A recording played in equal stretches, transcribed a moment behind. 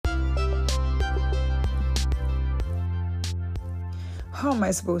How am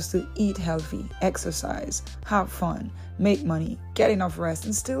I supposed to eat healthy, exercise, have fun, make money, get enough rest,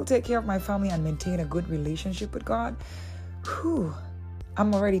 and still take care of my family and maintain a good relationship with God?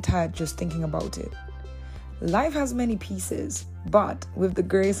 I'm already tired just thinking about it. Life has many pieces, but with the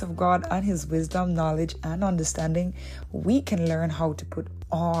grace of God and His wisdom, knowledge, and understanding, we can learn how to put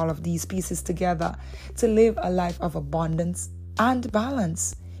all of these pieces together to live a life of abundance and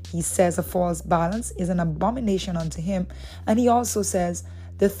balance. He says a false balance is an abomination unto Him. And He also says,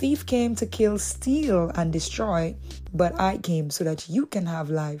 the thief came to kill, steal, and destroy, but I came so that you can have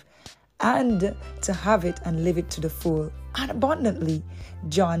life and to have it and live it to the full and abundantly.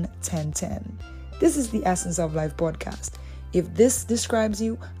 John 10:10. This is the Essence of Life podcast. If this describes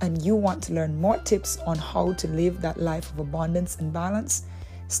you and you want to learn more tips on how to live that life of abundance and balance,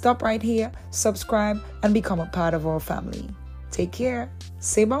 stop right here, subscribe, and become a part of our family. Take care.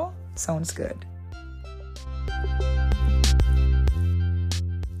 Sebo sounds good.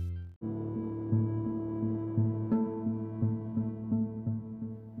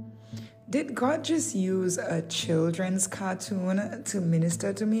 Did God just use a children's cartoon to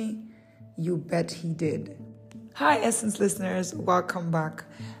minister to me? You bet He did. Hi, Essence listeners. Welcome back.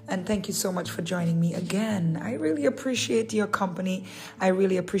 And thank you so much for joining me again. I really appreciate your company. I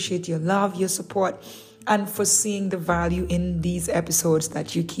really appreciate your love, your support, and for seeing the value in these episodes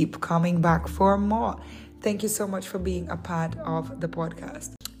that you keep coming back for more. Thank you so much for being a part of the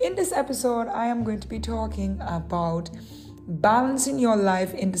podcast. In this episode, I am going to be talking about balancing your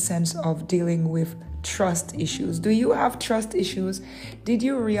life in the sense of dealing with trust issues. Do you have trust issues? Did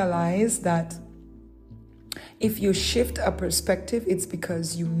you realize that if you shift a perspective, it's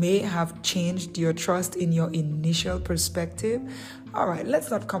because you may have changed your trust in your initial perspective? All right, let's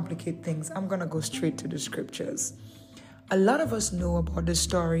not complicate things. I'm going to go straight to the scriptures. A lot of us know about the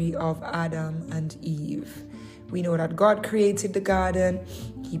story of Adam and Eve. We know that God created the garden.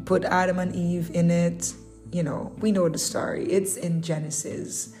 He put Adam and Eve in it. We know the story. It's in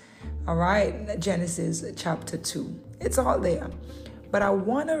Genesis. All right, Genesis chapter 2. It's all there. But I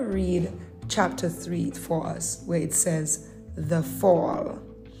want to read chapter 3 for us, where it says, the fall.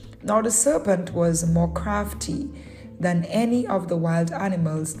 Now the serpent was more crafty than any of the wild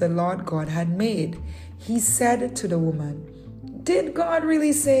animals the Lord God had made. He said to the woman, did God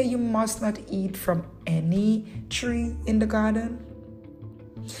really say you must not eat from any tree in the garden?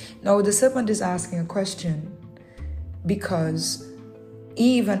 Now the serpent is asking a question because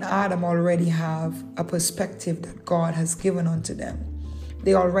Eve and Adam already have a perspective that God has given unto them.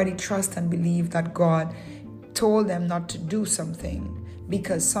 They already trust and believe that God told them not to do something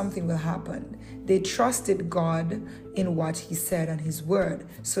because something will happen. They trusted God in what He said and His word,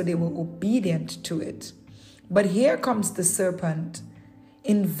 so they were obedient to it. But here comes the serpent,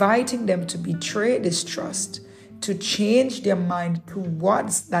 inviting them to betray this trust, to change their mind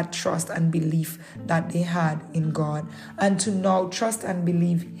towards that trust and belief that they had in God, and to now trust and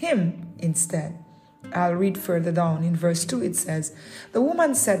believe Him instead. I'll read further down. In verse 2 it says, the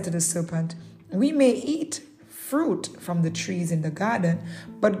woman said to the serpent, we may eat fruit from the trees in the garden,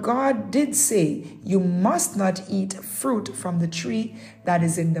 but God did say, you must not eat fruit from the tree that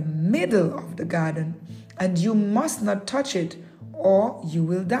is in the middle of the garden, and you must not touch it, or you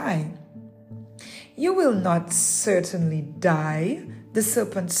will die. You will not certainly die, the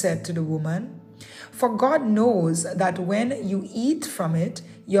serpent said to the woman, for God knows that when you eat from it,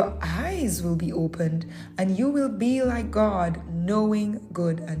 your eyes will be opened, and you will be like God, knowing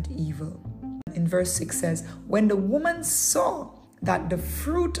good and evil. In verse 6 says, when the woman saw that the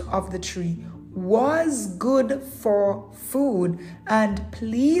fruit of the tree was good for food and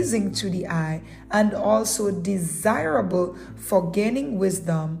pleasing to the eye, and also desirable for gaining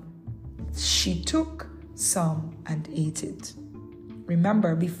wisdom, she took some and ate it.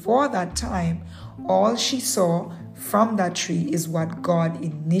 Remember, before that time, all she saw from that tree is what God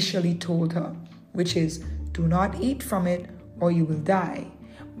initially told her, which is, do not eat from it or you will die.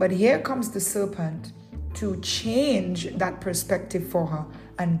 But here comes the serpent to change that perspective for her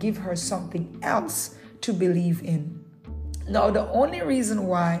and give her something else to believe in. Now, the only reason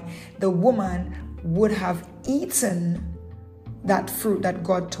why the woman would have eaten that fruit that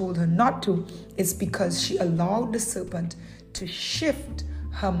God told her not to is because she allowed the serpent to shift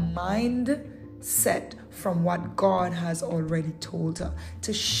her mindset from what God has already told her,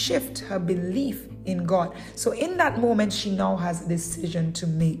 to shift her belief in God. So in that moment, she now has a decision to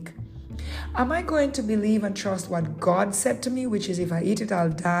make. Am I going to believe and trust what God said to me, which is if I eat it, I'll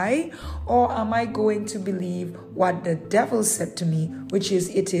die? Or am I going to believe what the devil said to me, which is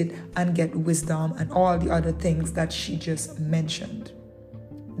eat it and get wisdom and all the other things that she just mentioned?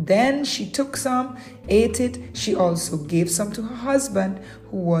 Then she took some, ate it. She also gave some to her husband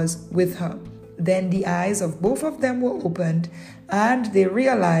who was with her. Then the eyes of both of them were opened, and they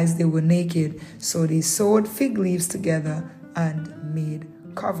realized they were naked. So they sewed fig leaves together and made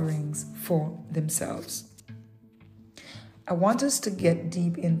coverings for themselves. I want us to get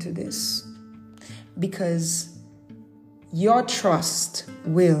deep into this because your trust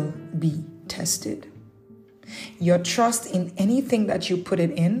will be tested. Your trust in anything that you put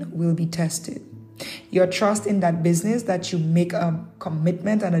it in will be tested. Your trust in that business that you make a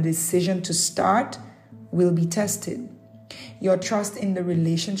commitment and a decision to start will be tested. Your trust in the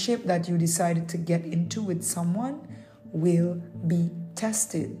relationship that you decided to get into with someone will be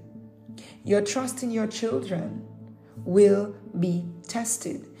tested. Your trust in your children will be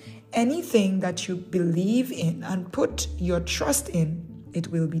tested. Anything that you believe in and put your trust in, it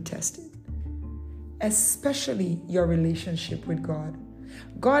will be tested. Especially your relationship with God.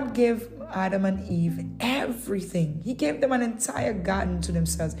 God gave Adam and Eve everything. He gave them an entire garden to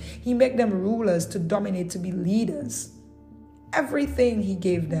themselves. He made them rulers to dominate, to be leaders. Everything he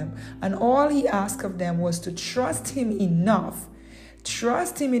gave them. And all he asked of them was to trust him enough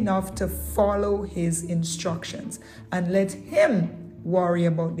to follow his instructions and let him worry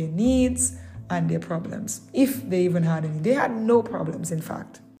about their needs and their problems, if they even had any. They had no problems, in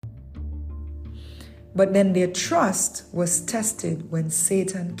fact. But then their trust was tested when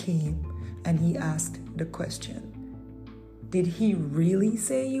Satan came and he asked the question, did he really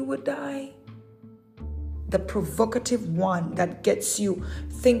say you would die? The provocative one that gets you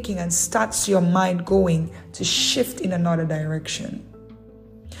thinking and starts your mind going to shift in another direction.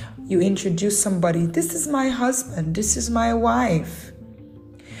 You introduce somebody, this is my husband, this is my wife.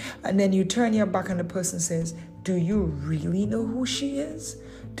 And then you turn your back and the person says, do you really know who she is?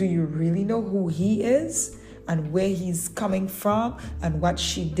 Do you really know who he is and where he's coming from and what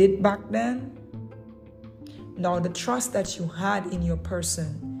she did back then? Now the trust that you had in your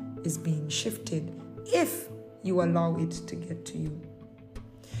person is being shifted if you allow it to get to you.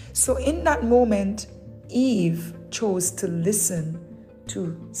 So in that moment, Eve chose to listen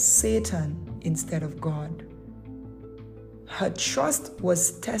to Satan instead of God. Her trust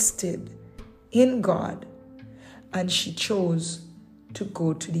was tested in God, and she chose to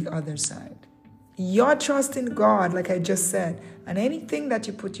go to the other side. Your trust in God, like I just said, and anything that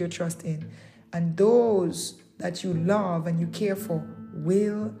you put your trust in, and those that you love and you care for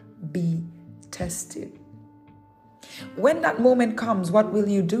will be tested. When that moment comes, what will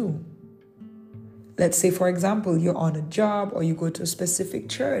you do? Let's say, for example, you're on a job or you go to a specific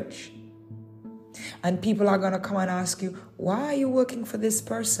church. And people are going to come and ask you, why are you working for this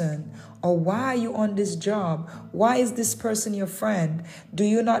person? Or why are you on this job? Why is this person your friend? Do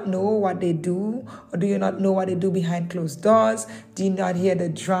you not know what they do? Or do you not know what they do behind closed doors? Do you not hear the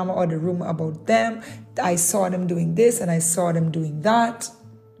drama or the rumor about them? I saw them doing this and I saw them doing that.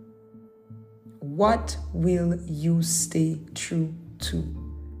 What will you stay true to?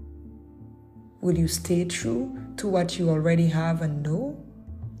 Will you stay true to what you already have and know?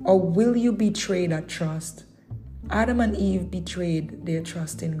 Or will you betray that trust? Adam and Eve betrayed their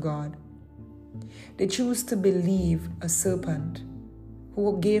trust in God. They chose to believe a serpent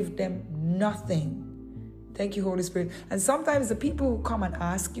who gave them nothing. Thank you, Holy Spirit. And sometimes the people who come and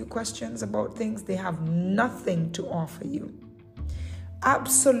ask you questions about things, they have nothing to offer you.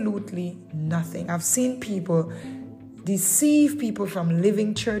 Absolutely nothing. I've seen people deceive people from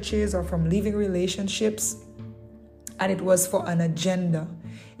living churches or from living relationships, and it was for an agenda.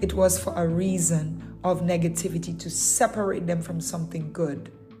 It was for a reason of negativity to separate them from something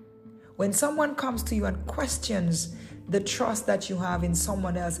good. When someone comes to you and questions the trust that you have in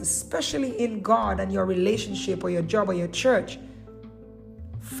someone else, especially in God and your relationship or your job or your church,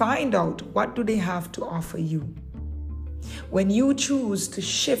 find out what do they have to offer you. When you choose to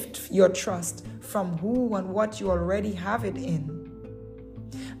shift your trust from who and what you already have it in,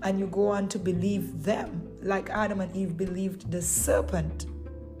 and you go on to believe them, like Adam and Eve believed the serpent,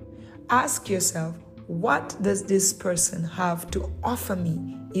 ask yourself, what does this person have to offer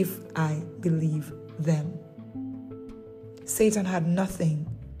me if I believe them? Satan had nothing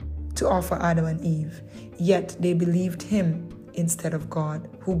to offer Adam and Eve, yet they believed him instead of God,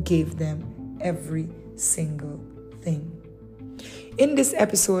 who gave them every single thing. In this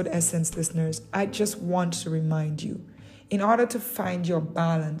episode, Essence listeners, I just want to remind you, in order to find your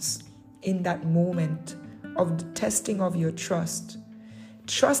balance in that moment of the testing of your trust,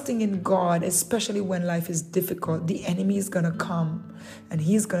 trusting in God, especially when life is difficult, the enemy is going to come and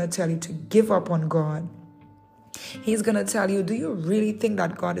he's going to tell you to give up on God. He's going to tell you, do you really think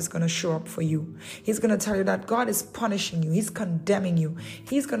that God is going to show up for you? He's going to tell you that God is punishing you. He's condemning you.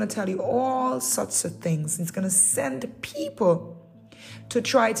 He's going to tell you all sorts of things. He's going to send people to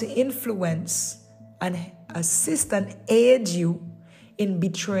try to influence and assist and aid you in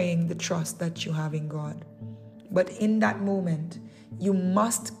betraying the trust that you have in God. But in that moment, you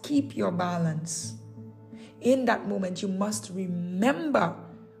must keep your balance. In that moment, you must remember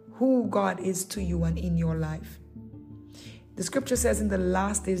who God is to you and in your life. The scripture says in the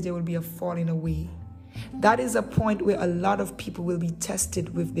last days there will be a falling away. That is a point where a lot of people will be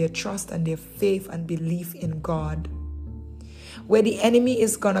tested with their trust and their faith and belief in God. Where the enemy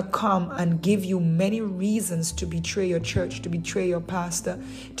is going to come and give you many reasons to betray your church, to betray your pastor,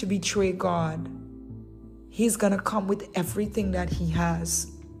 to betray God. He's going to come with everything that he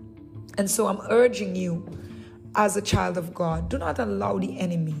has. And so I'm urging you as a child of God, do not allow the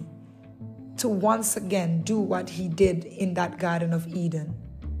enemy to once again do what he did in that Garden of Eden,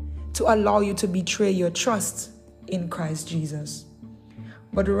 to allow you to betray your trust in Christ Jesus,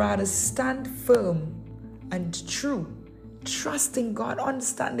 but rather stand firm and true, trusting God,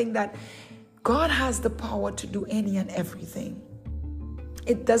 understanding that God has the power to do any and everything.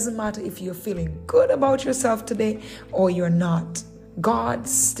 It doesn't matter if you're feeling good about yourself today or you're not. God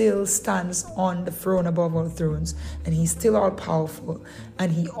still stands on the throne above all thrones, and he's still all powerful,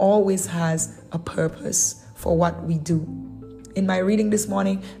 and he always has a purpose for what we do. In my reading this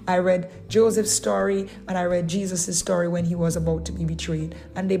morning, I read Joseph's story and I read Jesus' story when he was about to be betrayed,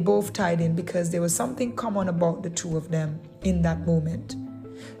 and they both tied in because there was something common about the two of them in that moment.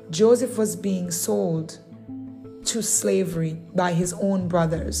 Joseph was being sold to slavery by his own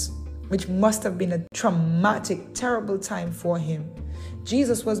brothers, which must have been a traumatic, terrible time for him.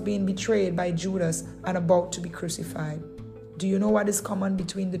 Jesus was being betrayed by Judas and about to be crucified. Do you know what is common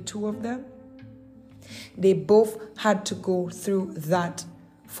between the two of them? They both had to go through that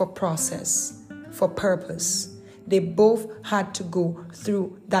for process, for purpose. They both had to go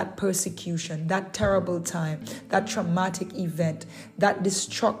through that persecution, that terrible time, that traumatic event, that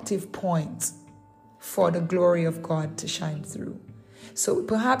destructive point for the glory of God to shine through. So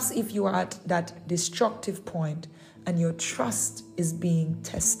perhaps if you are at that destructive point and your trust is being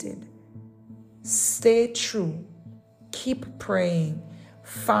tested, stay true, keep praying,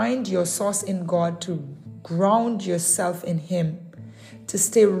 find your source in God to ground yourself in him, to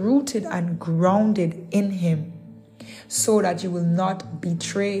stay rooted and grounded in him, so that you will not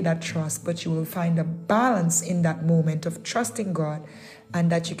betray that trust, but you will find a balance in that moment of trusting God,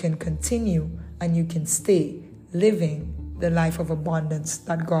 and that you can continue and you can stay living the life of abundance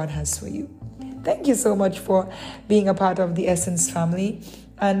that God has for you. Thank you so much for being a part of the Essence family.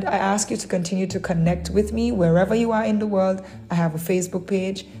 And I ask you to continue to connect with me wherever you are in the world. I have a Facebook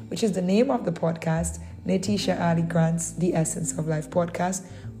page, which is the name of the podcast, Netisha Ali Grant's The Essence of Life podcast,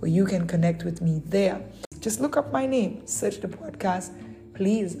 where you can connect with me there. Just look up my name, search the podcast.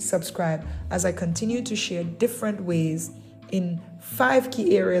 Please subscribe as I continue to share different ways in 5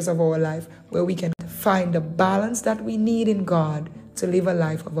 key areas of our life where we can find the balance that we need in God to live a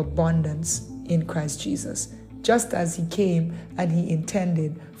life of abundance in Christ Jesus, just as he came and he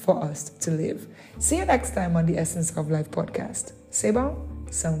intended for us to live. See you next time on the Essence of Life podcast. Seba,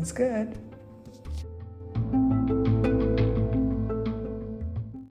 sounds good.